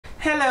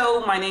Hello,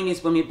 my name is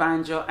Bunmi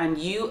Banjo and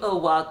you are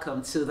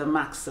welcome to The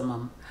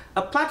Maximum,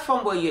 a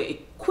platform where you're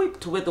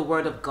equipped with the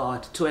Word of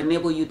God to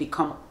enable you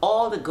become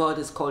all that God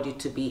has called you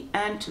to be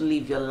and to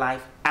live your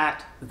life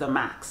at the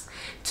max.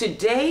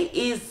 Today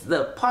is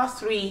the part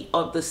 3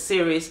 of the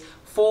series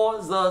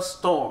For the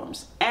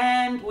Storms,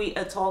 and we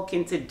are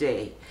talking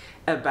today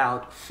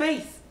about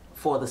faith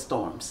for the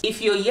storms.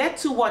 If you're yet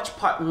to watch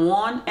part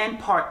 1 and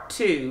part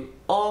 2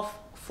 of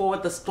For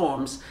the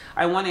Storms,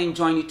 I want to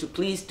enjoin you to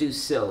please do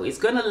so. It's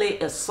going to lay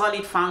a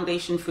solid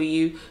foundation for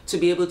you to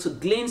be able to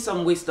glean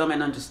some wisdom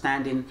and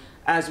understanding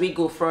as we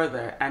go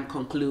further and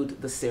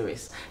conclude the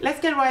series. Let's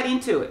get right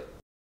into it.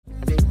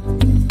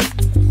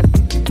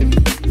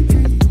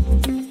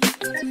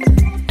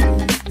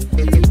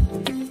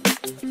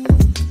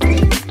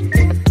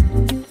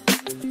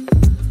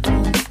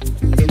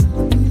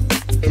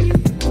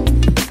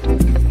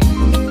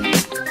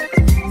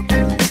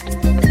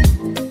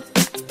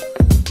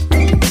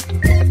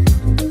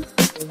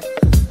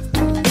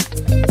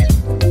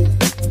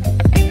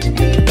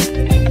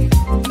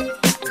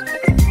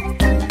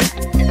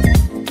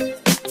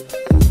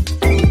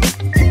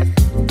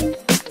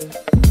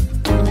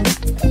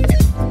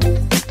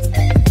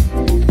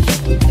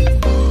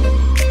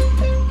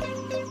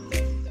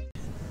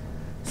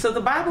 So the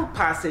Bible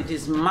passage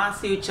is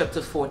Matthew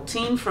chapter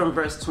 14 from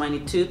verse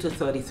 22 to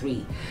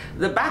 33.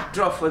 The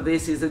backdrop for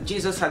this is that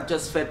Jesus had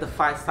just fed the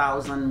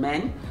 5,000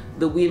 men,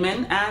 the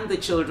women and the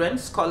children.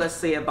 Scholars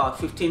say about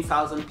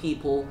 15,000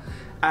 people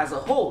as a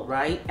whole,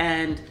 right?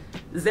 And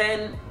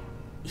then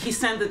he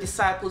sent the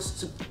disciples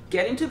to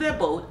get into their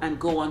boat and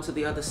go on to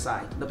the other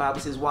side. The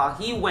Bible says while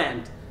he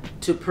went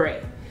to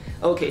pray.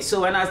 Okay,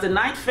 so and as the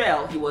night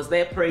fell, he was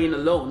there praying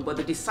alone, but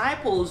the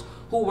disciples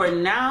who were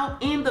now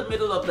in the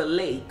middle of the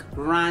lake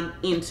ran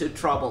into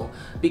trouble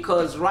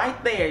because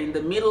right there in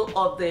the middle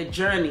of their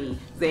journey,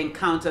 they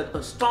encountered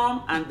a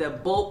storm and their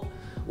boat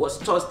was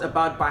tossed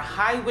about by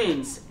high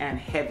winds and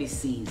heavy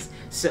seas.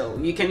 So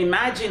you can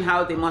imagine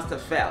how they must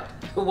have felt.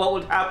 What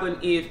would happen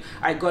if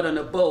I got on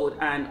a boat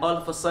and all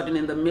of a sudden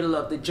in the middle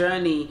of the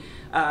journey,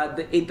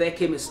 there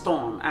came a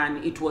storm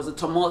and it was a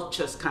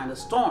tumultuous kind of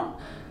storm?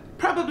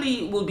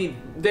 Probably will be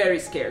very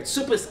scared,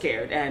 super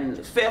scared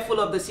and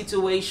fearful of the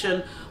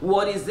situation.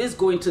 What is this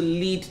going to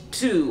lead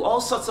to? All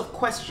sorts of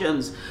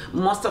questions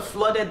must have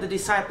flooded the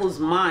disciples'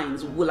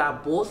 minds. Will our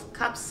boat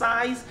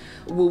capsize?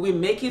 Will we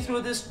make it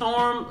through this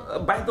storm?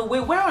 By the way,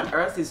 where on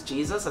earth is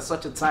Jesus at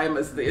such a time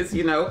as this,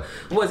 you know?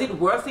 Was it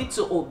worth it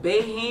to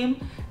obey him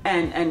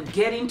and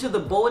get into the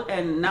boat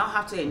and now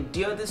have to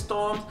endure the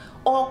storms?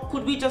 Or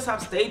could we just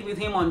have stayed with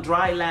him on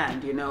dry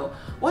land, you know?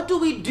 What do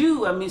we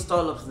do amidst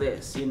all of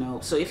this, you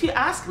know? So if you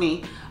ask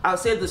me, I'll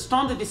say the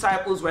storm the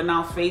disciples were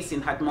now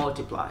facing had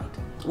multiplied.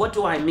 What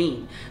do I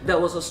mean? There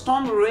was a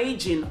storm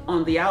raging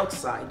on the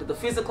outside, the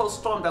physical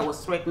storm that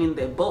was threatening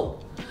their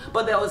boat.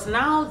 But there was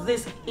now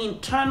this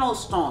internal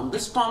storm,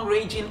 this storm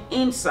raging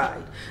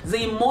inside,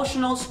 the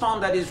emotional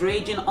storm that is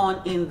raging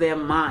on in their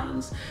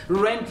minds,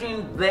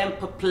 rendering them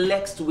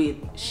perplexed with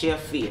sheer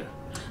fear.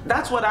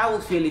 That's what I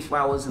would feel if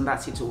I was in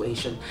that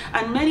situation.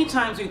 And many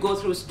times we go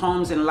through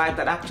storms in life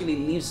that actually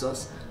leaves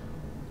us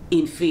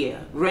in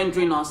fear,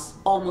 rendering us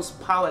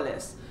almost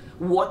powerless,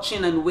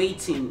 watching and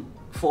waiting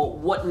for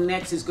what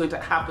next is going to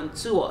happen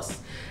to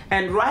us.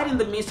 And right in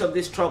the midst of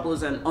these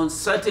troubles and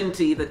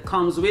uncertainty that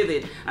comes with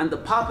it and the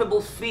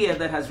palpable fear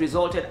that has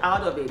resulted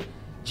out of it,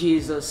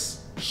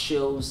 Jesus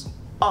shows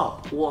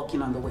up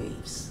walking on the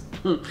waves.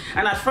 And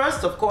at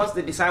first, of course,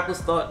 the disciples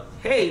thought,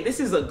 hey, this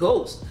is a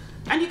ghost.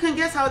 And you can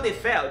guess how they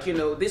felt. You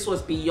know, this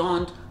was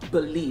beyond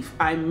belief.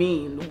 I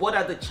mean, what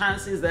are the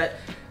chances that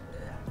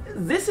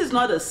this is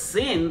not a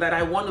sin that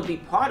I want to be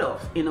part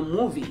of in a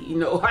movie? You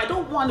know, I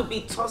don't want to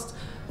be tossed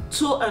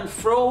to and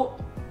fro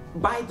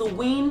by the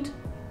wind,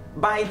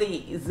 by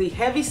the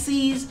heavy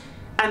seas,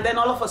 and then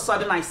all of a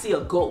sudden I see a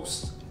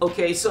ghost.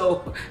 Okay,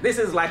 so this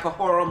is like a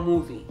horror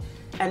movie.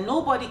 And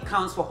nobody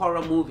counts for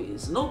horror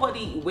movies.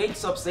 Nobody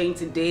wakes up saying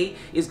today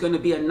is going to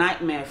be a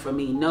nightmare for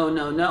me. No,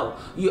 no, no.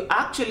 You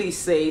actually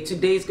say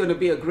today is going to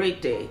be a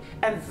great day.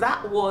 And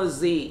that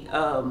was the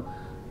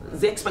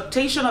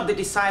expectation of the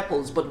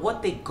disciples. But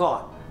what they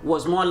got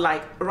was more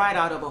like right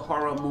out of a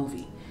horror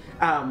movie.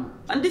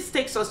 And this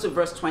takes us to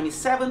verse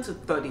 27 to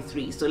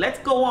 33. So let's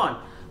go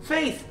on.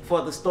 Faith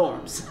for the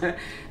storms.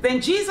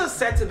 Then Jesus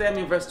said to them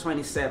in verse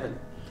 27,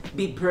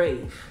 be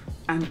brave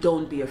and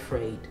don't be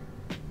afraid.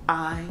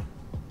 I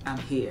am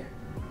here.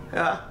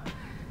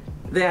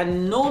 There are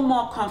no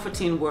more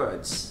comforting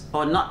words,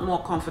 or not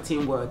more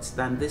comforting words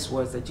than these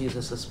words that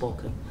Jesus has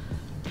spoken.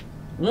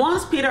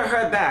 Once Peter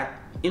heard that,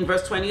 in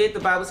verse 28, the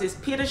Bible says,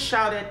 Peter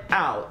shouted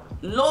out,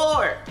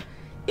 Lord,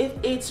 if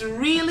it's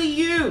really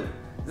you,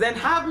 then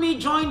have me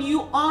join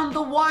you on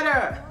the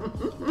water.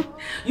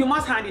 You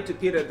must hand it to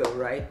Peter though,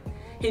 right?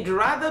 He'd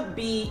rather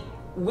be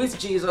with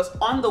Jesus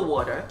on the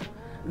water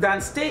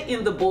than stay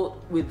in the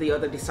boat with the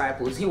other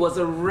disciples. He was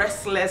a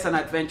restless and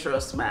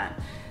adventurous man.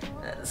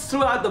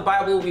 Throughout the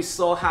Bible, we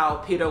saw how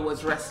Peter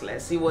was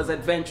restless. He was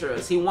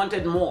adventurous. He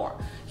wanted more.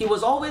 He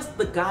was always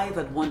the guy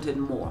that wanted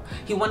more.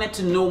 He wanted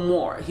to know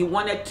more. He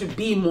wanted to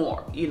be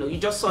more. You know, you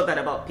just saw that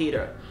about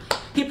Peter.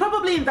 He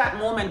probably in that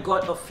moment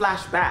got a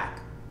flashback.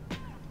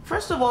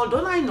 First of all,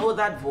 don't I know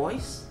that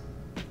voice?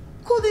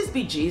 Could this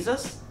be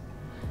Jesus?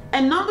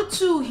 And number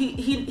two,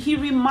 he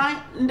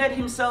reminded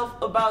himself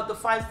about the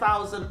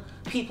 5,000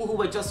 people who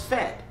were just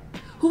fed,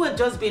 who had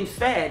just been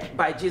fed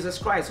by Jesus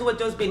Christ, who had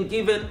just been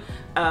given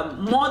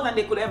more than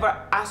they could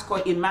ever ask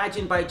or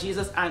imagine by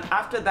Jesus. And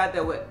after that,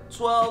 there were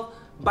 12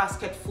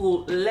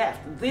 basketful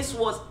left. This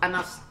was an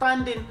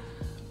outstanding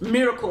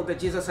miracle that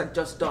Jesus had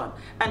just done.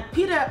 And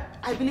Peter,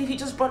 I believe he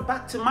just brought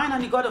back to mind,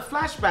 and he got a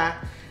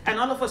flashback. And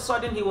all of a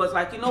sudden he was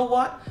like, you know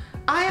what?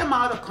 I am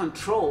out of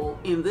control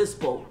in this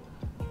boat,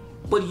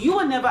 but you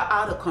are never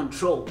out of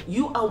control.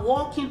 You are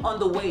walking on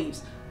the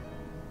waves.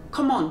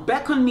 Come on,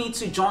 beckon me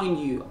to join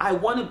you. I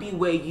want to be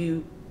where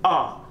you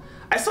are.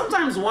 I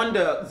sometimes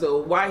wonder,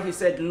 though, why he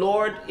said,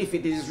 Lord, if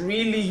it is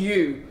really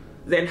you,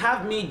 then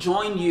have me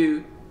join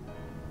you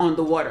on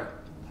the water.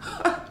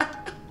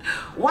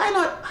 Why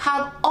not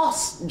have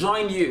us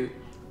join you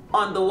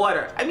on the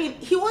water? I mean,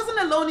 he wasn't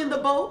alone in the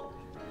boat.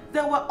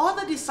 There were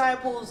other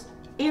disciples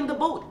in the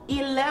boat.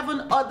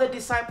 11 other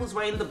disciples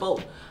were in the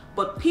boat.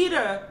 But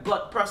Peter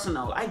got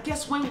personal. I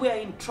guess when we're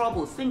in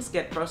trouble, things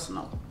get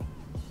personal.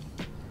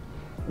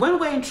 When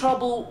we're in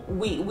trouble,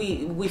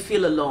 we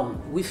feel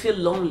alone. We feel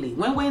lonely.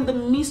 When we're in the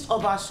midst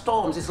of our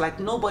storms, it's like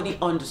nobody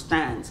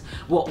understands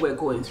what we're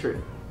going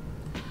through.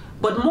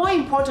 But more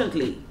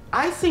importantly,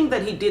 I think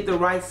that he did the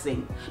right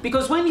thing.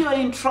 Because when you are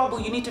in trouble,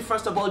 you need to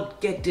first of all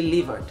get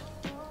delivered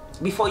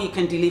before you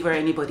can deliver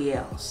anybody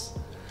else.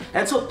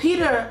 And so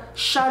Peter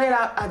shouted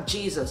out at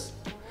Jesus.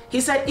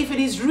 He said, if it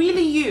is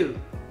really you,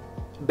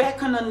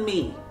 beckon on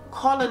me,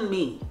 call on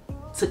me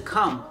to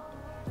come,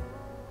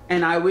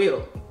 and I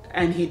will.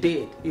 And he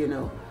did, you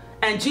know.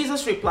 And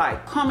Jesus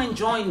replied, come and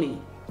join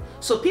me.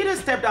 So Peter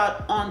stepped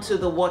out onto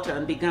the water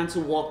and began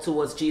to walk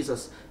towards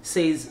Jesus,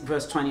 says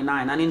verse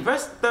 29. And in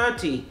verse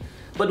 30,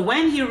 but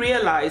when he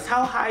realized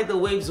how high the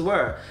waves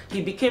were,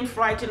 he became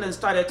frightened and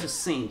started to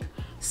sink.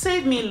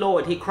 Save me,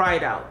 Lord, he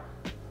cried out.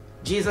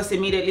 Jesus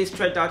immediately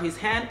stretched out his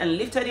hand and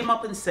lifted him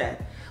up and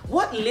said,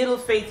 what little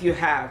faith you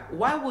have,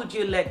 why would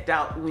you let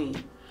doubt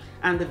win?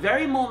 And the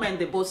very moment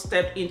they both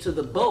stepped into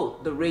the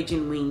boat, the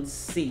raging wind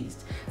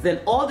ceased. Then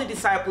all the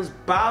disciples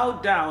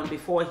bowed down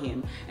before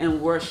him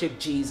and worshiped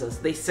Jesus.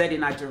 They said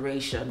in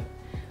adoration,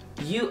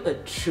 you are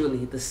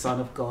truly the Son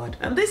of God.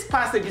 And this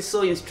passage is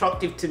so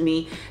instructive to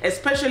me,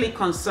 especially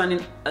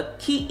concerning a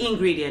key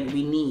ingredient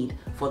we need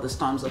for the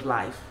storms of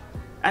life.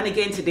 And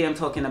again, today I'm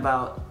talking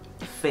about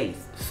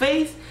faith.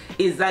 Faith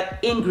is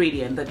that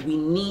ingredient that we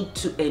need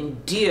to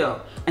endure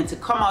and to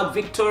come out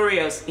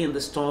victorious in the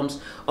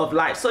storms of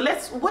life. So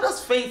what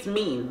does faith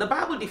mean? The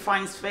Bible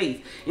defines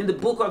faith in the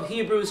book of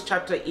Hebrews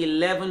chapter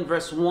 11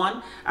 verse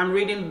 1. I'm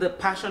reading the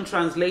Passion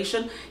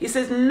Translation. It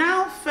says,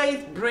 now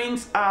faith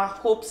brings our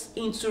hopes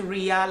into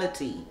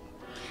reality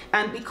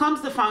and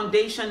becomes the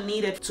foundation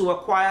needed to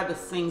acquire the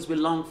things we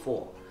long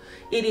for.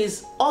 It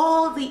is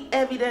all the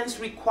evidence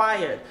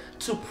required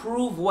to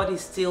prove what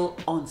is still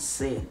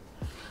unseen.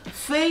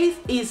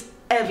 Faith is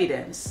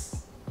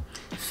evidence.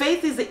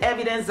 Faith is the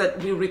evidence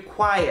that we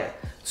require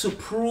to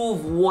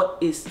prove what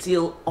is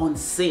still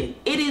unseen.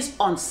 It is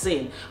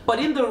unseen, but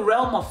in the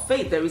realm of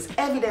faith, there is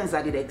evidence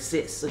that it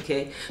exists,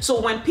 okay?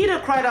 So when Peter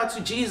cried out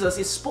to Jesus,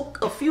 he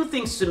spoke a few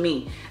things to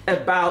me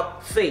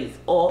about faith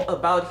or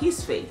about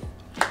his faith.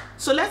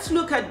 So let's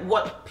look at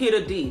what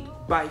Peter did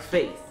by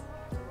faith.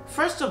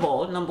 First of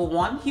all, number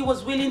one, he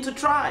was willing to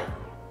try.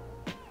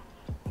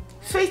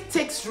 Faith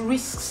takes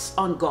risks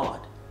on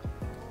God.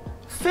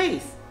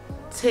 Faith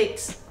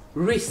takes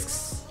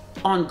risks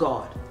on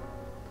God.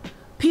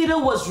 Peter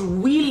was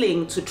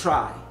willing to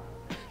try.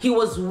 He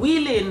was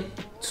willing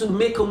to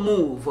make a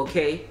move,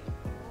 okay?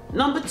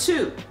 Number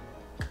two,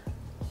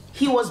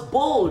 he was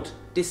bold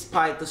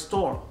despite the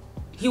storm.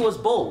 He was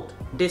bold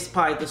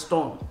despite the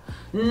storm.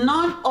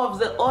 None of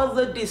the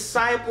other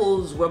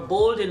disciples were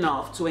bold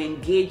enough to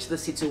engage the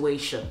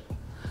situation.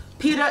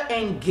 Peter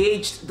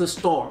engaged the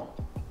storm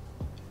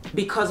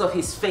because of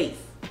his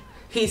faith.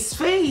 His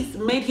faith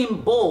made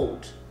him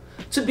bold.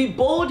 To be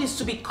bold is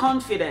to be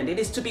confident. It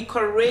is to be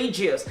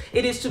courageous.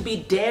 It is to be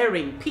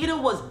daring. Peter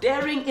was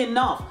daring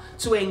enough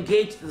to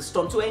engage the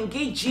storm, to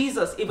engage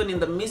Jesus even in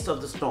the midst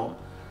of the storm.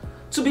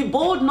 To be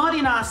bold not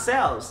in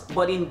ourselves,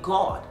 but in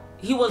God.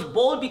 He was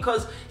bold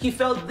because he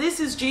felt this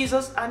is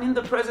Jesus, and in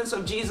the presence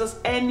of Jesus,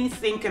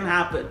 anything can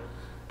happen.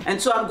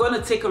 And so I'm going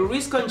to take a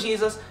risk on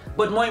Jesus,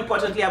 but more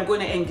importantly, I'm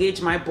going to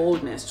engage my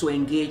boldness to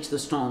engage the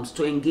storms,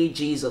 to engage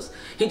Jesus.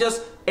 He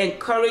just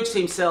encouraged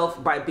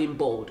himself by being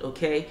bold,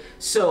 okay?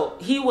 So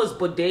he was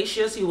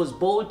bodacious, he was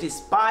bold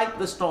despite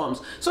the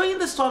storms. So in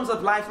the storms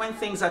of life, when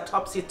things are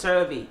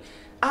topsy-turvy,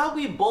 Are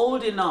we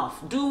bold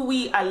enough? Do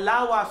we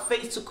allow our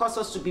faith to cause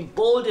us to be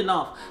bold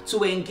enough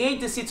to engage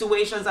the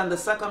situations and the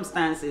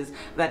circumstances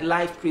that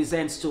life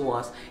presents to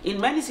us? In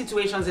many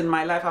situations in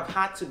my life, I've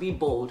had to be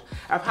bold.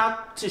 I've had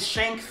to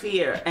shank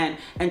fear and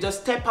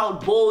just step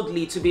out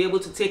boldly to be able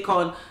to take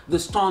on the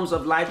storms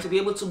of life, to be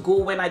able to go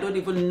when I don't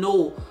even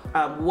know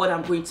what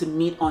I'm going to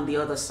meet on the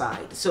other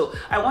side. So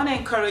I want to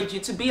encourage you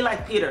to be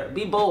like Peter.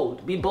 Be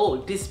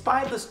bold,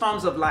 despite the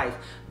storms of life,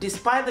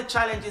 despite the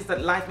challenges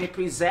that life may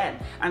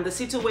present and the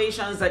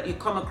situations that you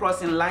come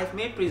across in life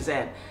may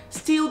present.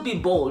 Still be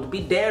bold,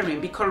 be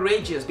daring, be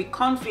courageous, be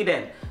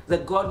confident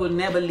that God will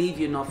never leave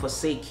you nor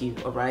forsake you,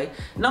 all right?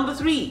 Number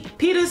 3,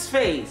 Peter's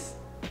faith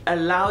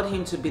allowed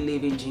him to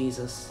believe in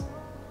Jesus.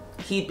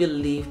 He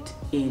believed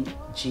in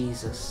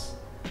Jesus.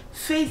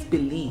 Faith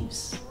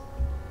believes.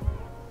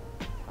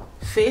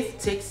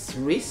 Faith takes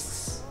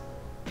risks.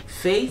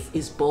 Faith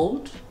is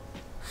bold.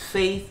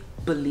 Faith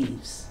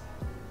believes.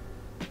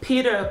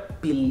 Peter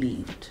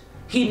believed.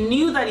 He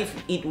knew that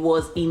if it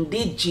was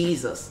indeed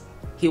Jesus,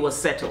 he was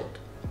settled.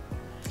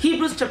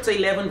 Hebrews chapter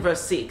 11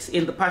 verse 6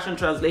 in the Passion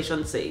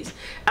Translation says,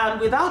 "And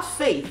without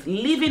faith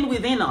living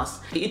within us,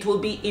 it will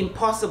be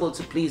impossible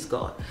to please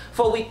God.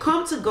 For we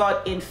come to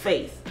God in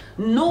faith,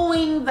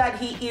 knowing that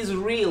he is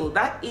real."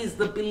 That is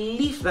the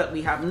belief that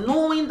we have,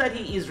 knowing that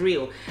he is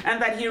real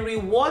and that he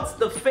rewards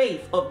the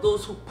faith of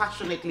those who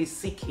passionately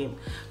seek him.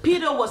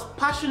 Peter was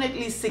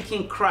passionately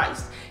seeking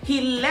Christ.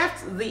 He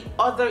left the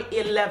other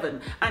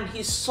 11 and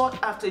he sought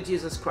after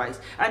Jesus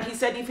Christ. And he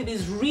said, if it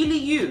is really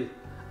you,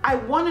 I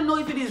want to know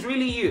if it is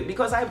really you,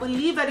 because I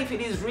believe that if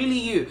it is really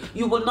you,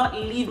 you will not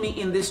leave me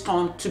in this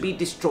storm to be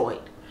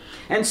destroyed.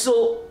 And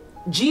so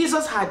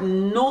Jesus had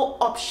no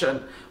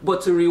option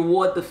but to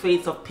reward the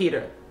faith of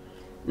Peter.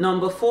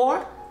 Number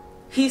 4,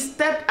 he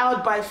stepped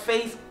out by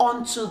faith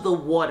onto the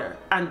water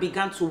and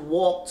began to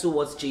walk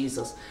towards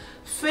Jesus.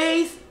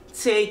 Faith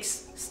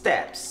takes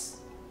steps.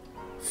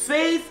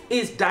 Faith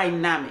is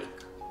dynamic.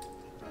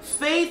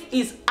 Faith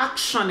is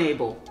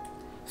actionable.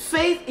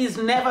 Faith is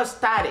never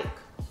static.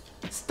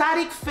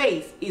 Static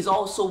faith is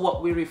also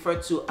what we refer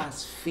to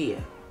as fear,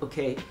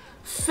 okay?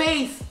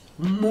 Faith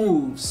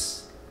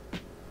moves.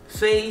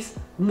 Faith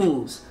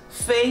moves.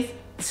 Faith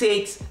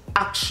takes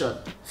action.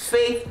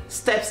 Faith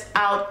steps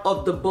out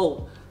of the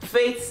boat.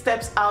 Faith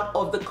steps out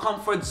of the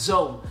comfort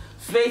zone.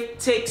 Faith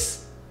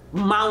takes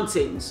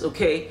mountains,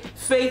 okay?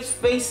 Faith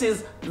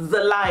faces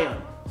the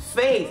lion.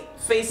 Faith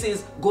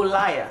faces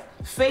Goliath.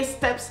 Faith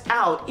steps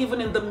out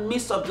even in the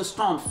midst of the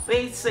storm.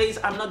 Faith says,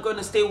 I'm not going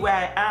to stay where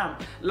I am.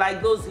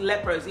 Like those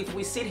lepers, if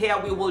we sit here,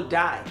 we will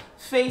die.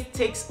 Faith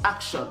takes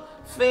action.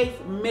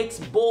 Faith makes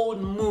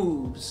bold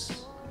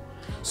moves.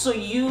 So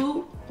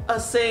you are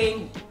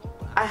saying,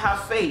 I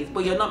have faith,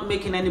 but you're not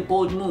making any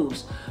bold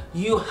moves.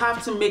 You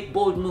have to make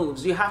bold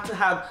moves. You have to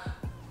have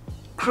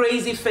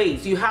crazy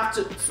faith. You have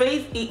to,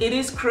 faith, it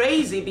is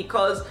crazy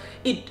because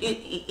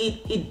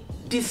it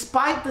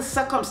despite the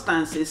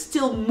circumstances,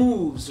 still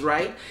moves,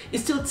 right? It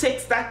still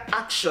takes that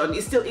action.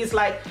 It still is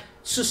like,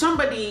 to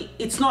somebody,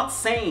 it's not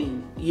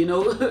sane, you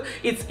know?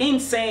 It's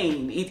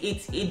insane.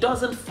 It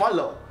doesn't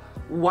follow.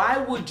 Why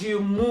would you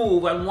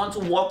move and want to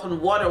walk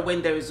on water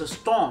when there is a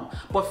storm?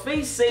 But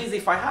faith says,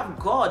 if I have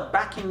God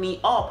backing me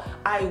up,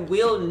 I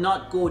will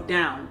not go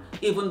down,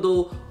 even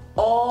though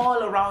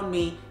all around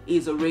me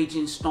is a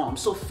raging storm.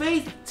 So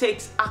faith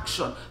takes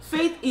action.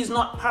 Faith is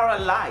not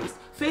paralyzed.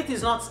 Faith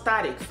is not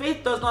static.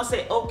 Faith does not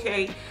say,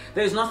 okay,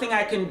 there's nothing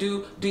I can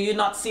do. Do you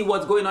not see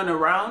what's going on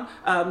around?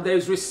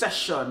 There's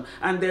recession,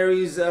 and there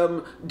is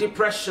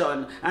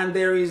depression, and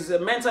there is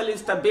mental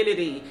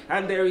instability,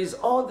 and there is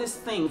all these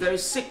things. There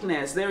is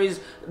sickness. There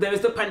is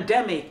the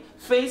pandemic.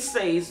 Faith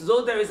says,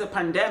 though there is a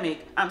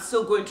pandemic, I'm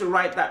still going to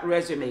write that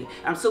resume.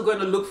 I'm still going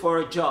to look for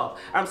a job.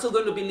 I'm still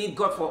going to believe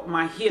God for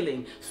my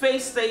healing.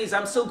 Faith says,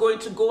 I'm still going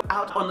to go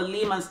out on a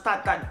limb and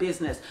start that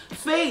business.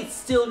 Faith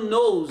still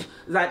knows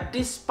that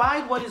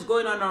despite what is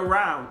going on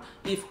around,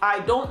 if I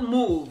don't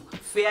move,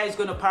 fear is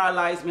going to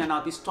paralyze me and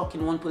I'll be stuck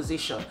in one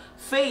position.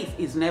 Faith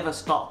is never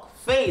stuck.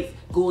 Faith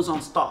goes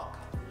unstuck.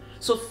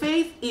 So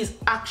faith is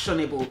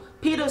actionable.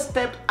 Peter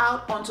stepped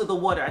out onto the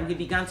water and he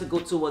began to go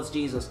towards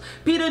Jesus.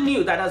 Peter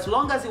knew that as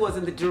long as he was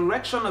in the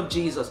direction of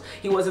Jesus,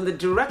 he was in the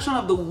direction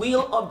of the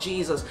will of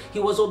Jesus, he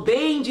was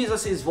obeying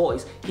Jesus'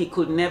 voice, he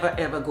could never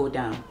ever go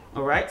down.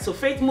 All right, so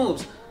faith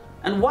moves.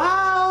 And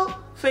while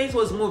faith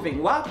was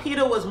moving, while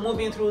Peter was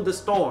moving through the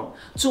storm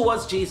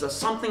towards Jesus,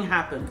 something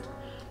happened.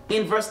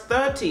 In verse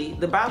 30,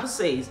 the Bible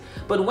says,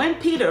 but when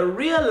Peter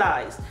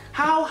realized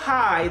how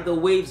high the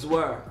waves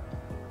were,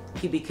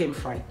 he became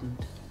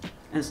frightened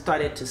and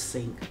started to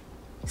sink.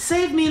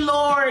 Save me,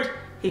 Lord,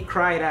 he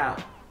cried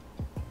out.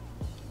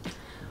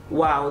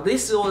 Wow,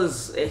 this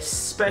was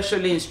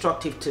especially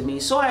instructive to me.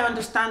 So I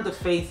understand the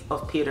faith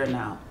of Peter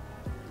now.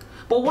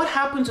 But what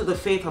happened to the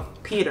faith of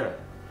Peter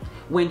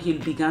when he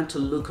began to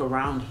look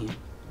around him?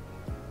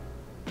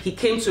 He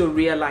came to a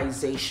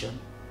realization.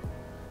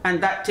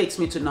 And that takes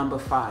me to number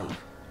 5.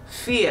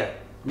 Fear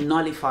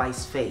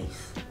nullifies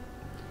faith.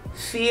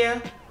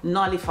 Fear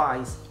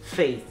nullifies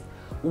faith.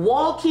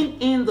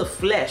 Walking in the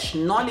flesh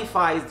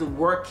nullifies the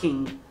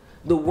working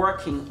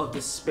of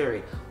the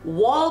Spirit.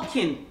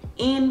 Walking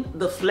in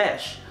the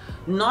flesh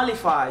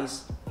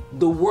nullifies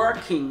the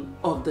working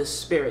of the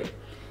Spirit.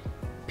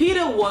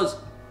 Peter was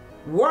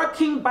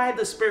working by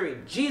the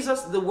Spirit.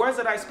 Jesus, the words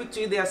that I speak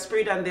to you, they are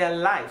spirit and they are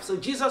life. So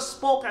Jesus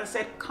spoke and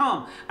said,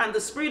 come, and the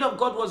Spirit of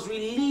God was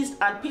released,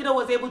 and Peter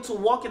was able to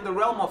walk in the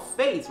realm of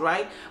faith,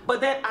 right?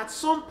 But then at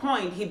some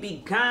point he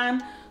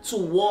began to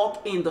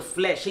walk in the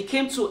flesh. He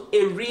came to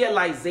a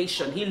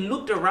realization. He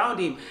looked around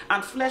him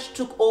and flesh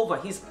took over.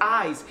 His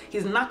eyes,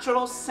 his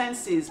natural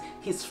senses,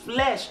 his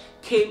flesh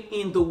came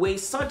in the way.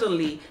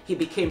 Suddenly he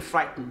became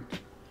frightened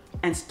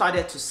and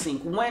started to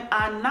sink. When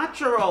our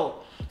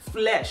natural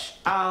flesh,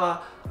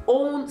 our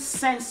own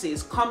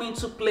senses come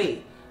into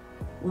play,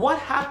 what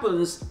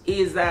happens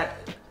is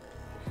that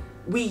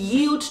we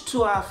yield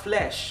to our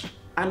flesh,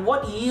 and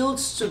what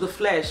yields to the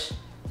flesh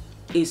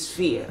is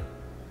fear.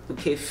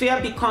 Okay, fear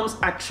becomes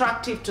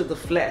attractive to the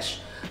flesh.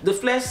 The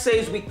flesh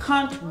says we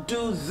can't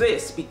do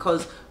this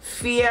because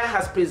fear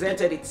has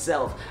presented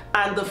itself,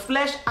 and the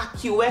flesh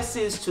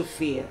acquiesces to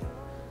fear,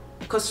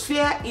 because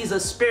fear is a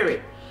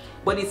spirit,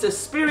 but it's a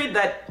spirit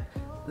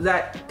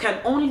that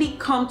can only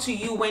come to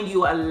you when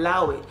you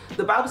allow it.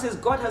 The Bible says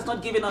God has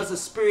not given us a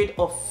spirit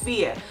of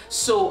fear,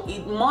 so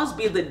it must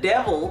be the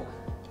devil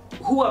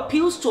who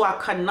appeals to our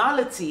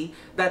carnality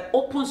that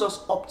opens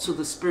us up to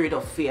the spirit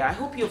of fear. I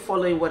hope you're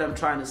following what I'm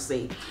trying to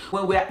say.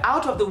 When we're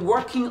out of the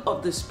working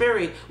of the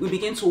Spirit, we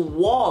begin to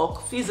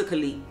walk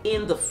physically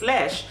in the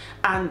flesh,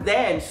 and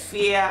then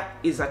fear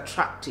is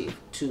attractive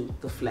to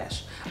the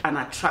flesh and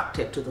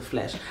attracted to the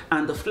flesh,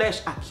 and the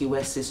flesh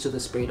acquiesces to the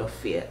spirit of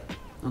fear.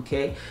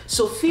 Okay,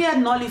 so fear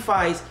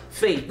nullifies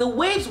faith. The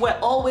waves were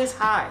always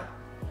high.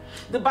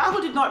 The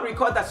Bible did not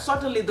record that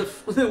suddenly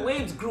the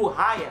waves grew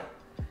higher.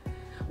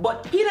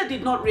 But Peter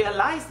did not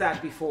realize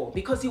that before,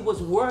 because he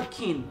was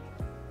working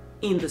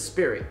in the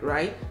Spirit,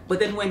 right? But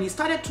then when he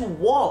started to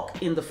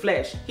walk in the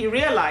flesh, he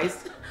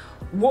realized,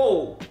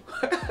 whoa,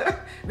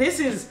 this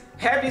is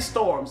heavy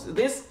storms.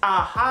 These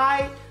are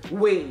high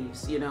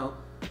waves, you know.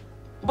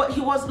 But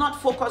he was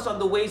not focused on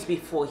the waves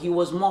before. He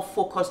was more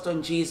focused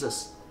on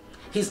Jesus.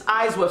 His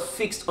eyes were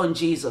fixed on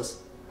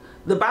Jesus.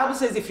 The Bible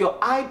says if your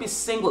eye be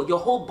single, your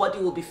whole body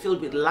will be filled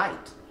with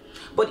light.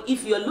 But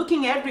if you're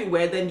looking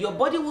everywhere, then your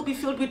body will be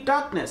filled with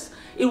darkness.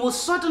 It will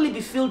certainly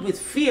be filled with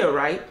fear,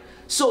 right?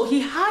 So he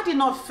had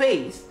enough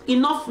faith,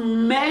 enough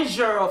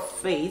measure of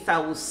faith, I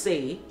will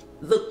say.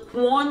 The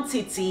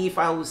quantity, if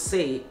I will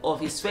say, of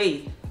his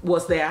faith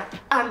was there,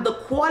 and the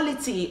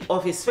quality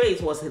of his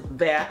faith was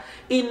there,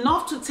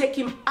 enough to take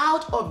him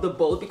out of the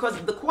boat, because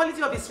the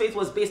quality of his faith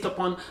was based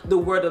upon the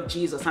word of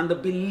Jesus and the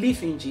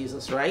belief in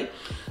Jesus, right?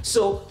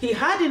 So he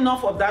had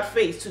enough of that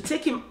faith to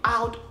take him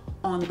out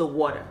on the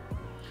water.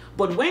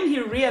 But when he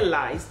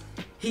realized,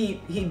 he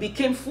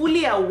became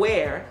fully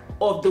aware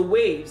of the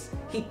waves,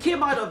 he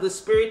came out of the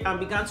Spirit and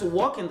began to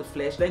walk in the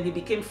flesh. Then he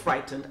became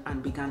frightened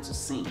and began to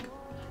sink.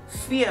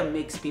 Fear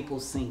makes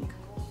people sink.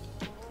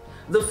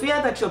 The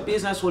fear that your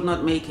business will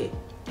not make it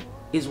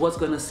is what's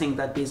going to sink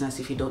that business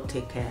if you don't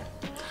take care.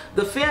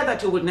 The fear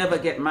that you will never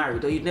get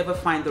married, or you'd never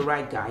find the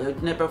right guy, or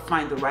you'd never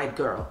find the right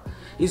girl,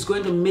 is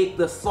going to make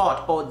the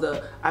thought or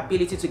the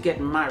ability to get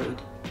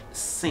married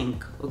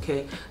sink.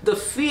 Okay, the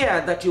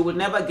fear that you will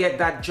never get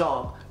that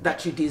job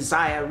that you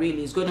desire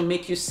really is going to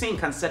make you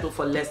sink and settle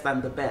for less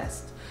than the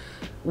best.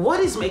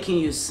 What is making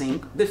you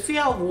sink? The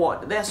fear of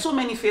what? There are so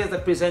many fears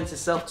that present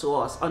itself to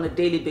us on a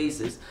daily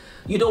basis.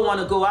 You don't want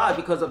to go out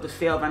because of the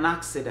fear of an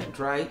accident,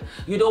 right?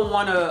 You don't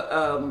want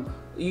to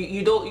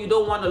you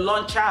don't want to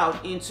launch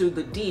out into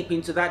the deep,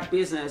 into that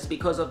business,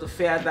 because of the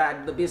fear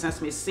that the business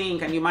may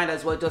sink, and you might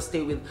as well just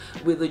stay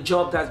with a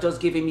job that's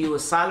just giving you a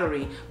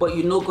salary. But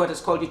you know God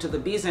has called you to the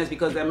business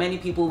because there are many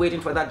people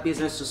waiting for that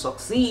business to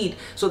succeed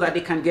so that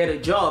they can get a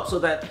job, so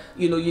that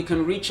you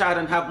can reach out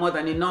and have more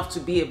than enough to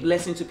be a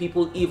blessing to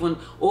people even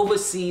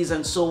overseas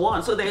and so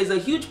on. So there is a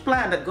huge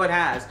plan that God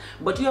has,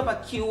 but you have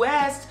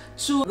acquiesced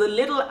to the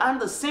little and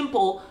the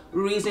simple.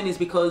 Reason is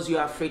because you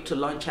are afraid to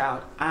launch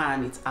out,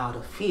 and it's out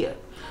of fear.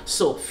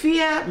 So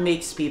fear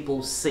makes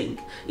people sink.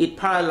 It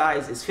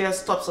paralyzes. Fear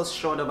stops us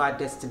short of our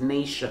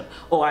destination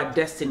or our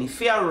destiny.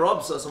 Fear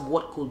robs us of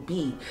what could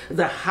be,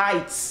 the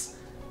heights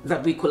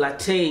that we could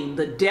attain,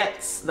 the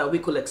depths that we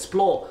could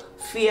explore.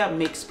 Fear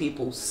makes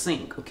people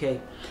sink,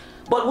 okay?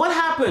 But what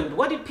happened?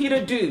 What did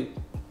Peter do?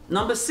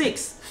 Number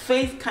 6,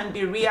 faith can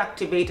be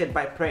reactivated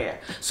by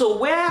prayer. So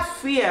where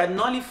fear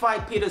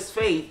nullified Peter's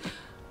faith,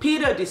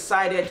 Peter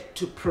decided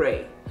to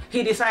pray.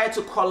 He decided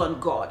to call on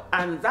God,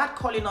 and that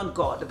calling on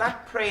God,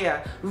 that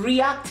prayer,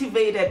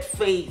 reactivated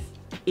faith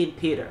in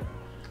Peter.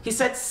 He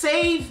said,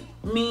 "Save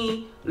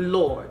me,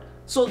 Lord."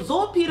 So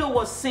though Peter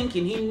was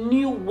sinking, he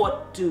knew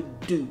what to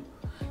do.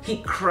 He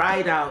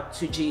cried out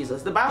to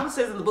Jesus. The Bible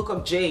says in the book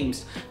of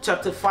James,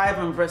 chapter 5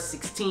 and verse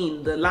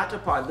 16, the latter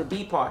part, the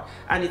B part,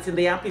 and it's in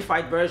the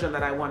Amplified version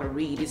that I want to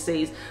read. It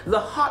says, "The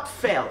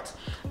heartfelt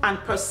and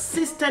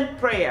persistent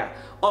prayer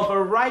of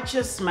a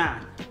righteous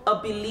man, a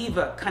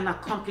believer, can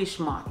accomplish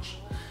much.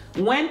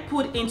 When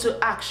put into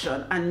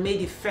action and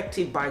made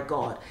effective by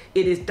God,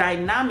 it is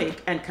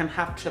dynamic and can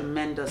have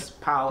tremendous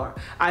power.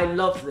 I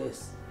love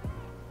this.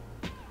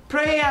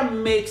 Prayer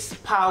makes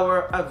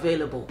power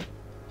available.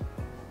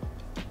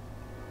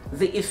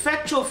 The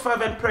effectual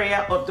fervent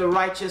prayer of the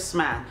righteous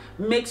man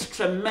makes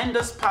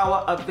tremendous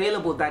power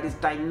available that is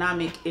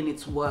dynamic in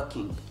its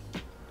working.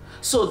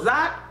 So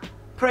that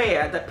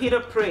prayer that Peter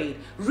prayed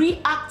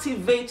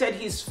reactivated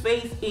his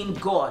faith in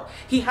God.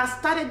 He has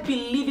started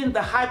believing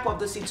the hype of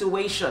the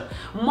situation,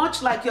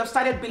 much like you have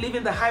started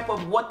believing the hype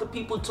of what the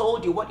people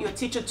told you, what your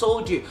teacher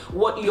told you,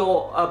 what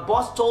your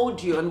boss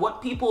told you, and what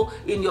people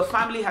in your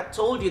family had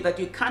told you, that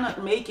you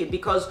cannot make it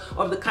because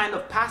of the kind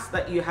of past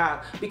that you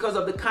have, because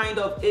of the kind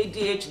of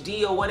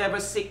ADHD or whatever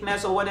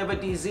sickness or whatever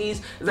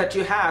disease that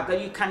you have, that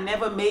you can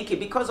never make it,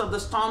 because of the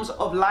storms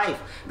of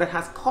life that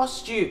has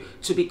caused you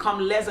to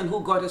become less than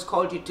who God has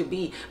called you to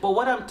be. But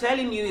what I'm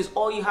telling you is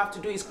all you have to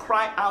do is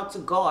cry out to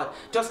God,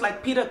 just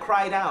like Peter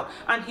cried out.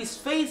 And his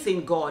faith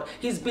in God,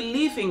 his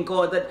belief in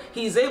God that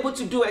he is able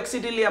to do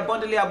exceedingly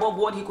abundantly above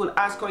what he could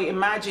ask or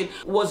imagine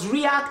was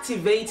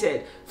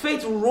reactivated.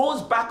 Faith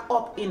rose back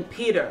up in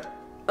Peter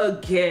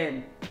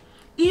again.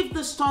 If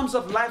the storms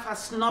of life have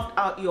snuffed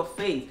out your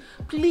faith,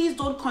 please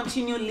don't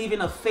continue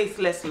living a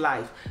faithless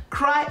life.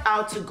 Cry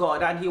out to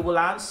God and he will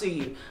answer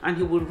you and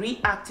he will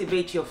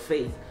reactivate your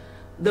faith.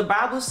 The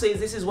Bible says,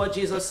 this is what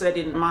Jesus said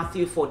in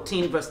Matthew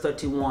 14 verse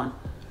 31.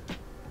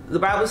 The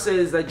Bible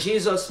says that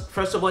Jesus,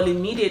 first of all,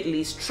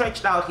 immediately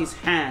stretched out his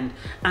hand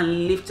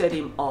and lifted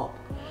him up.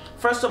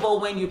 First of all,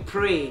 when you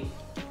pray,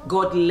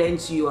 God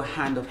lends you a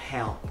hand of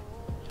help.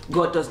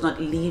 God does not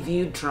leave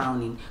you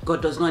drowning.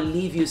 God does not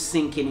leave you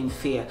sinking in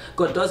fear.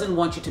 God doesn't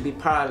want you to be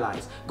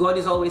paralyzed. God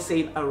is always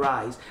saying,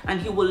 arise,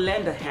 and he will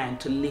lend a hand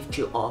to lift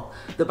you up.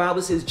 The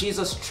Bible says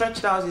Jesus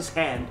stretched out his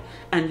hand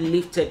and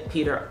lifted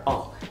Peter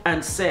up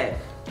and said,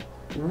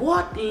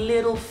 what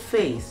little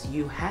faith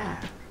you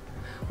have.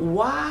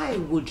 Why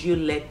would you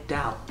let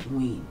doubt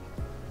win?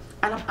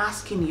 And I'm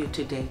asking you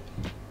today,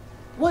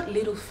 what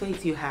little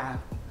faith you have,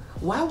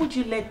 why would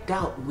you let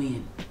doubt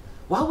win?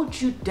 Why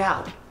would you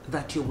doubt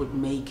that you would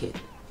make it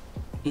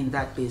in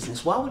that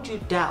business? Why would you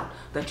doubt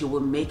that you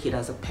will make it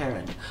as a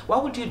parent? Why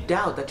would you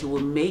doubt that you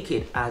will make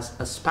it as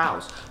a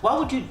spouse? Why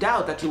would you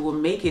doubt that you will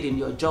make it in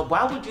your job?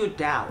 Why would you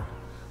doubt?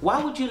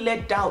 Why would you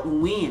let doubt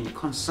win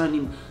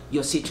concerning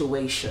your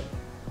situation?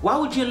 Why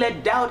would you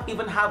let doubt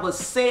even have a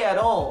say at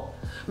all?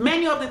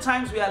 Many of the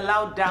times we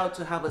allow doubt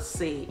to have a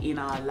say in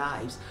our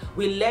lives.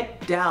 We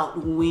let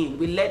doubt win.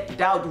 We let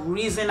doubt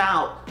reason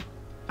out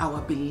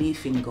our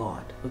belief in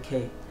God,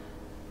 okay?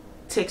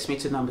 Takes me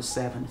to number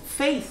 7.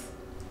 Faith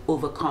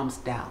overcomes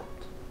doubt.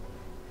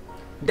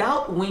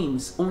 Doubt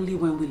wins only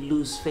when we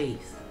lose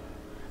faith.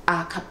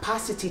 Our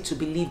capacity to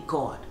believe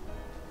God.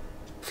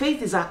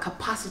 Faith is our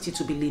capacity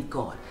to believe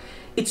God.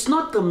 It's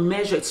not the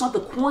measure, it's not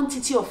the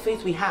quantity of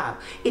faith we have.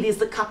 It is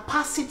the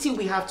capacity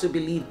we have to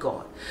believe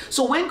God.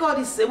 So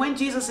when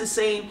Jesus is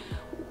saying,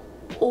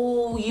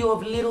 oh, you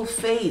of little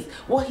faith,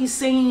 what he's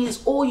saying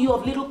is, oh, you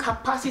of little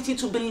capacity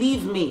to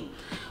believe me.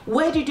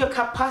 Where did your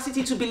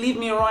capacity to believe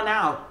me run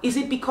out? Is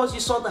it because you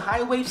saw the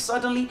high wave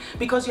suddenly?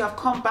 Because you have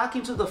come back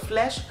into the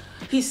flesh?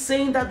 He's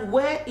saying that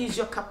where is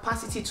your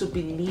capacity to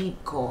believe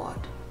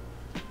God?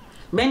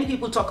 Many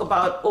people talk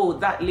about, oh,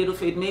 that little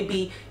faith,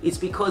 maybe it's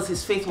because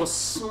his faith was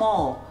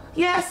small.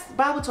 Yes, the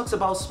Bible talks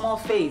about small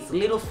faith,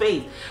 little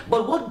faith.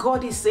 But what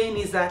God is saying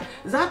is that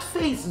that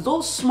faith,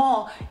 though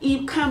small,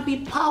 it can be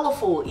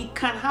powerful. It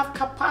can have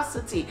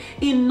capacity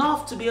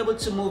enough to be able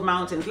to move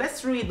mountains.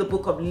 Let's read the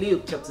book of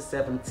Luke chapter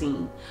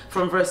 17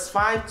 from verse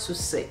 5 to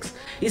 6.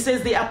 It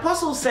says, the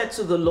apostle said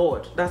to the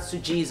Lord, that's to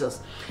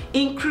Jesus,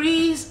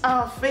 increase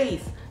our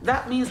faith.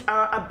 That means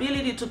our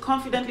ability to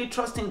confidently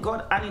trust in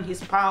God and in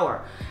his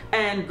power.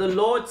 And the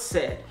Lord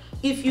said,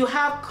 if you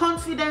have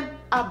confident,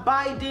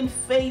 abiding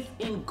faith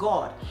in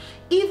God,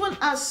 even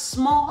as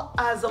small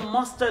as a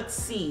mustard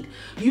seed,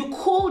 you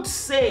could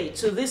say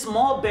to this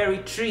mulberry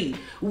tree,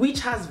 which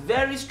has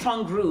very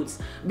strong roots,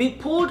 be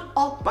pulled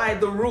up by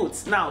the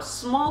roots. Now,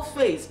 small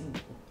faith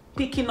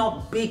picking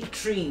up big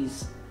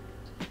trees.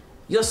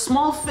 Your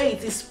small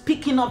faith is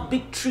picking up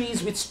big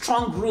trees with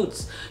strong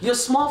roots. Your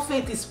small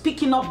faith is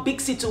picking up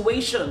big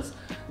situations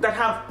that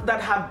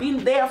have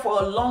been there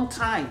for a long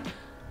time.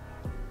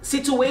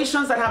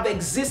 Situations that have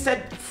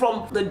existed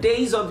from the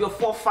days of your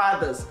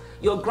forefathers,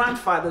 your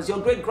grandfathers, your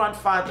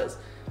great-grandfathers.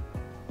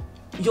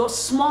 Your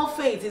small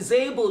faith is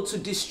able to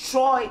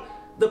destroy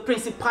the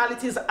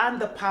principalities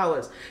and the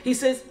powers. He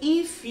says,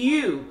 if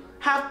you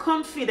have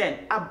confident,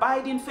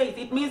 abiding faith,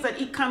 it means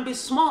that it can be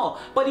small,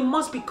 but it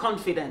must be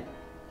confident.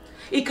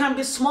 It can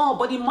be small,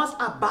 but it must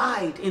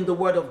abide in the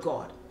word of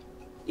God.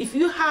 If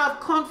you have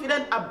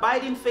confident,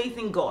 abiding faith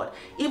in God,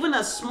 even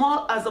as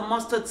small as a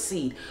mustard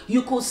seed,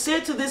 you could say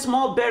to this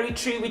mulberry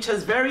tree, which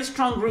has very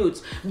strong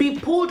roots, be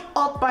pulled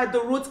up by the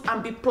roots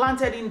and be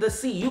planted in the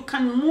sea. You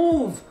can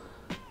move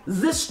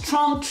this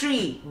strong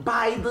tree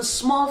by the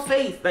small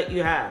faith that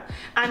you have.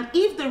 And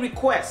if the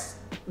request,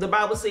 the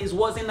Bible says,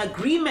 was in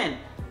agreement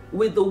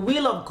with the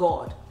will of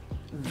God,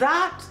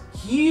 that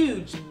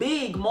huge,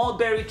 big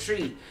mulberry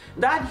tree,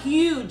 that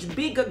huge,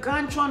 big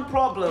gargantuan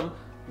problem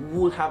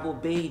would have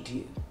obeyed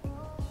you.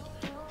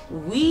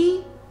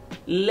 We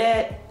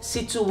let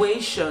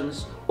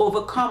situations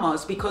overcome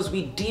us because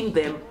we deem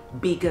them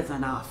bigger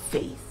than our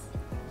faith.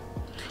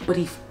 But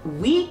if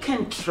we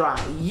can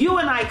try, you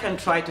and I can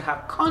try to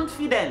have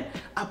confident,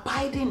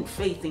 abiding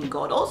faith in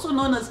God, also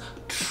known as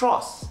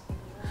trust.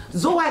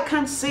 Though I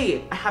can't say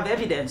it, I have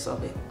evidence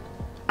of it.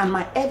 And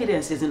my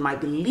evidence is in my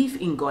belief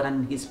in God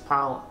and His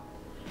power.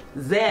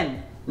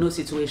 Then no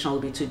situation will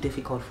be too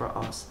difficult for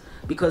us.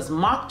 Because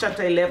Mark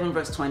chapter 11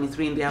 verse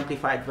 23 in the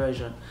Amplified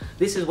Version,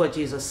 this is what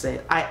Jesus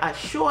said: I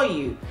assure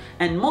you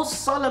and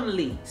most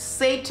solemnly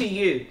say to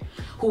you,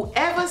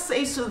 whoever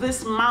says to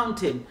this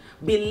mountain,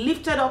 be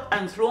lifted up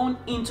and thrown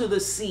into the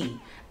sea,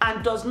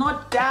 and does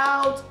not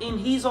doubt in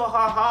his or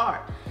her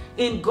heart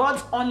in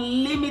God's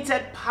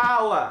unlimited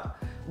power,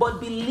 but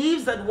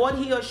believes that what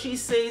he or she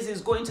says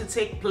is going to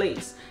take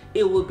place,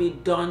 it will be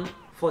done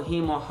for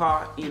him or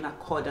her in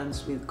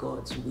accordance with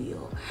God's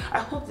will. I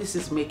hope this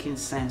is making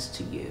sense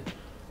to you.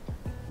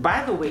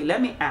 By the way,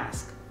 let me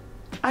ask,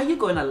 are you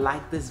going to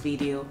like this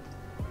video?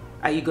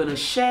 Are you going to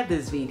share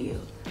this video?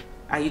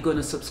 Are you going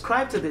to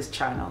subscribe to this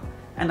channel?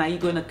 And are you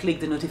going to click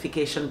the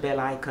notification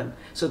bell icon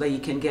so that you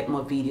can get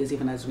more videos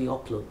even as we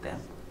upload them?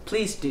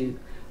 Please do,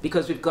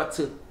 because we've got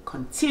to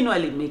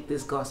continually make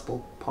this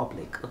gospel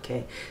public,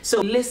 okay?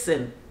 So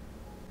listen,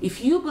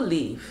 if you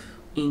believe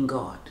in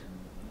God,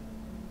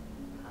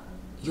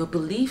 your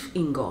belief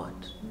in God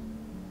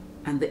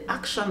and the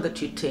action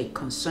that you take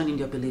concerning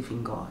your belief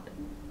in God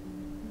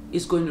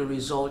is going to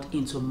result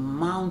into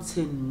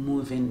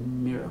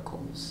mountain-moving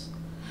miracles.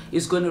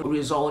 It's going to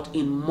result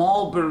in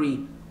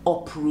mulberry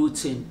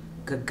uprooting,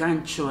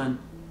 gargantuan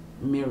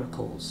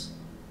miracles.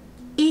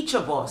 Each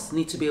of us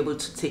need to be able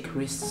to take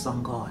risks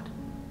on God.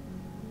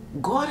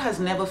 God has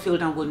never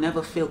failed and will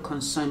never fail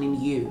concerning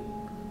you.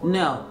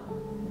 No.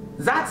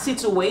 That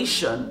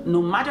situation,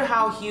 no matter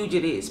how huge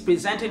it is,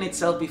 presenting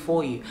itself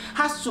before you,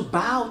 has to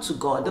bow to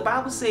God. The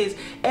Bible says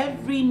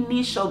every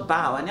knee shall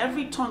bow and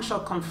every tongue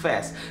shall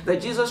confess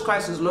that Jesus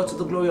Christ is Lord to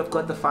the glory of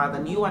God the Father.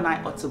 And you and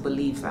I ought to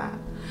believe that.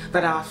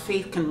 That our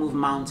faith can move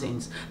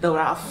mountains, that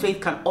our faith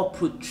can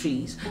uproot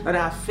trees, that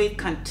our faith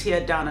can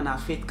tear down and our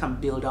faith can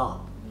build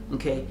up.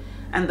 Okay?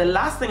 And the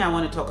last thing I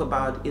want to talk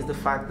about is the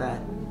fact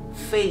that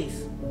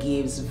faith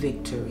gives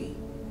victory.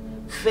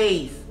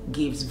 Faith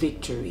gives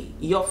victory.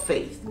 Your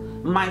faith,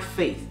 my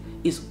faith,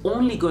 is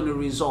only going to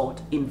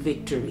result in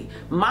victory.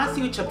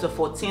 Matthew chapter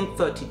 14,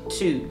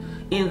 32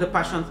 in the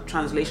Passion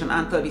Translation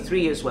and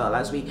 33 as well,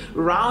 as we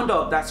round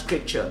up that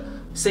scripture,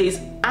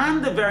 says,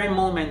 and the very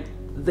moment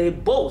they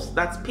both,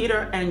 that's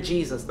Peter and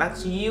Jesus,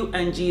 that's you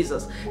and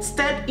Jesus,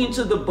 step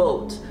into the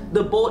boat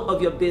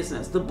of your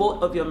business, the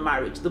boat of your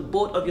marriage, the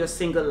boat of your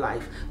single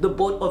life, the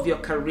boat of your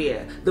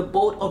career, the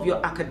boat of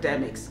your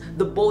academics,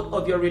 the boat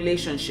of your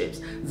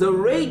relationships, the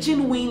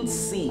raging wind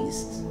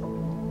ceased.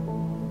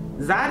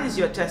 That is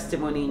your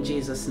testimony in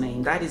Jesus'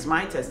 name. That is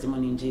my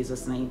testimony in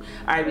Jesus' name.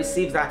 I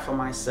receive that for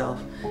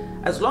myself.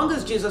 As long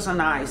as Jesus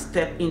and I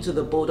step into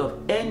the boat of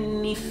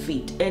any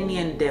feat, any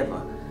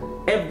endeavor,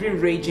 every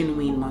raging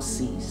wind must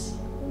cease.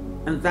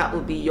 And that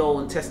will be your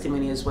own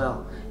testimony as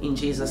well, in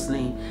Jesus'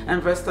 name.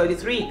 And verse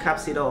 33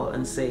 caps it all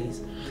and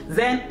says,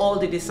 then all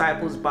the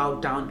disciples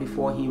bowed down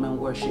before him and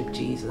worshiped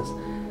Jesus.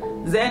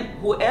 Then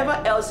whoever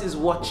else is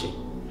watching,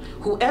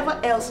 whoever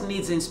else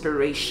needs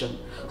inspiration,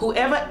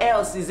 whoever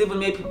else is even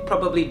maybe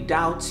probably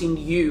doubting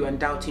you and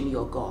doubting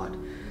your God,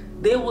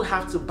 they will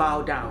have to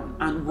bow down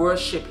and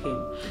worship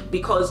him,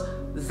 because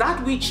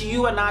that which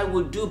you and I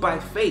will do by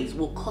faith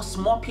will cause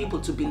more people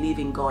to believe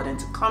in God and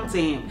to come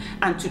to him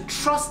and to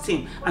trust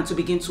him and to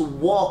begin to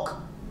walk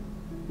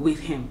with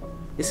him.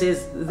 It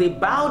says they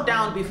bowed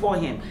down before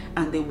him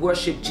and they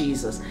worshiped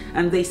Jesus.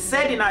 And they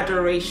said in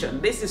adoration,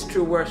 this is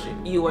true worship,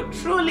 you are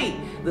truly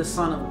the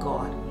Son of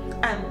God.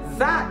 And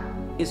that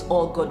is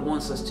all God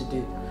wants us to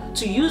do,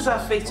 to use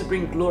our faith to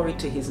bring glory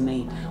to his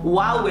name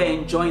while we're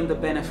enjoying the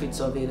benefits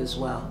of it as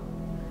well.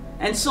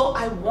 And so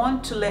I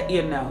want to let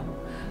you know,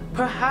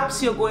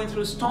 perhaps you're going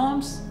through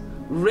storms,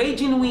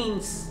 raging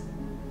winds,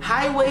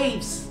 high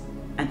waves,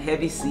 and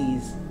heavy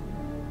seas.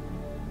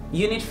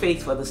 You need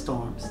faith for the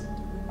storms.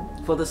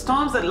 For the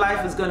storms that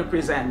life is going to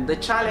present, the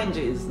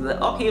challenges, the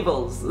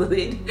upheavals,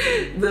 the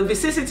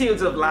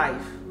vicissitudes of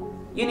life.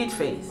 You need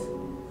faith.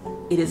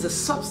 It is the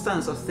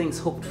substance of things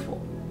hoped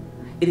for.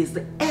 It is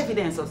the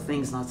evidence of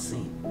things not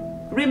seen.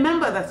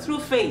 Remember that through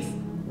faith,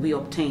 we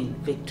obtain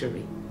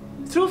victory.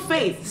 Through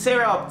faith,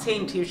 Sarah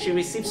obtained, she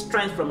received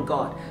strength from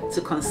God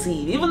to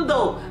conceive, even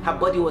though her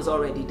body was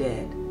already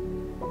dead.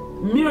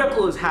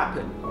 Miracles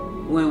happen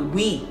when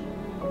we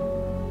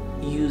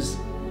use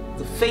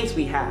the faith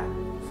we have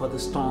for the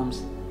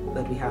storms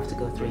that we have to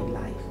go through in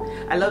life.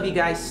 I love you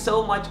guys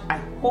so much. I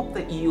hope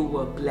that you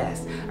were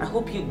blessed. I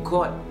hope you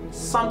got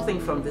something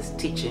from this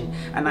teaching,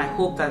 and I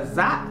hope that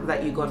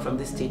that you got from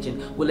this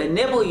teaching will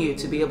enable you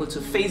to be able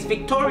to face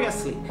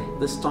victoriously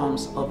the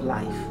storms of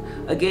life.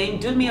 Again,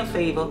 do me a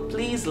favor,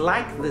 please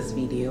like this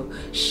video,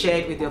 share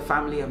it with your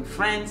family and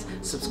friends,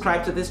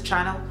 subscribe to this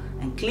channel,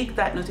 and click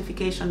that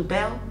notification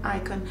bell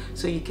icon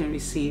so you can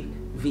receive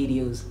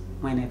videos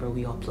whenever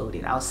we upload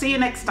it. I'll see you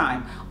next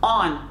time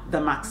on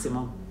The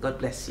Maximum. God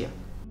bless you.